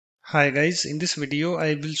Hi guys, in this video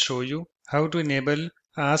I will show you how to enable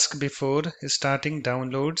Ask Before Starting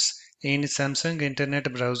Downloads in Samsung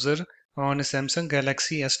Internet Browser on Samsung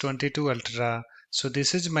Galaxy S22 Ultra. So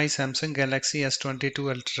this is my Samsung Galaxy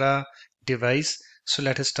S22 Ultra device. So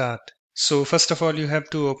let us start. So first of all you have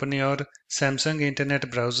to open your Samsung Internet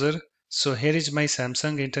Browser. So here is my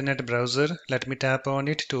Samsung Internet Browser. Let me tap on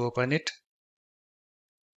it to open it.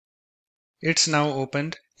 It's now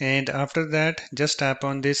opened, and after that just tap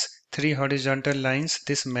on this three horizontal lines,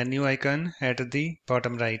 this menu icon at the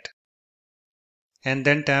bottom right, and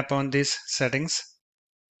then tap on this settings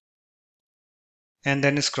and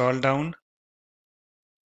then scroll down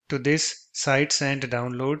to this sites and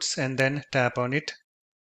downloads and then tap on it.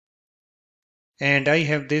 And I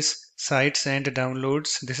have this sites and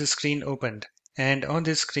downloads, this screen opened, and on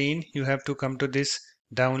this screen you have to come to this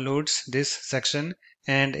downloads, this section,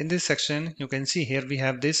 and in this section you can see here we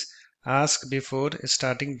have this ask before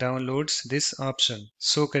starting downloads, this option.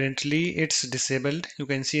 So currently it's disabled. You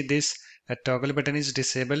can see this toggle button is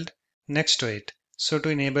disabled next to it. So to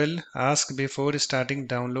enable ask before starting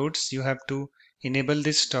downloads you have to enable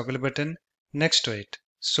this toggle button next to it.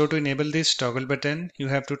 So to enable this toggle button you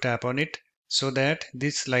have to tap on it so that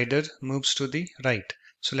this slider moves to the right.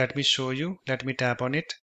 So let me show you. Let me tap on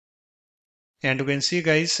it, and you can see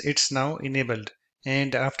guys it's now enabled.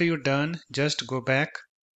 And after you're done, just go back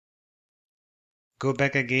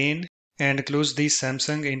again and close the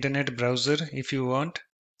Samsung Internet Browser if you want.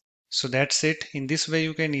 So that's it. In this way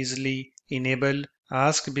you can easily enable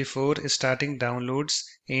ask before starting downloads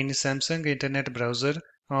in Samsung Internet Browser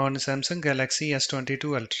on Samsung Galaxy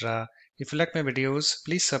S22 Ultra. If you like my videos,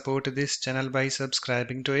 please support this channel by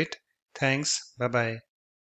subscribing to it. Thanks. Bye bye.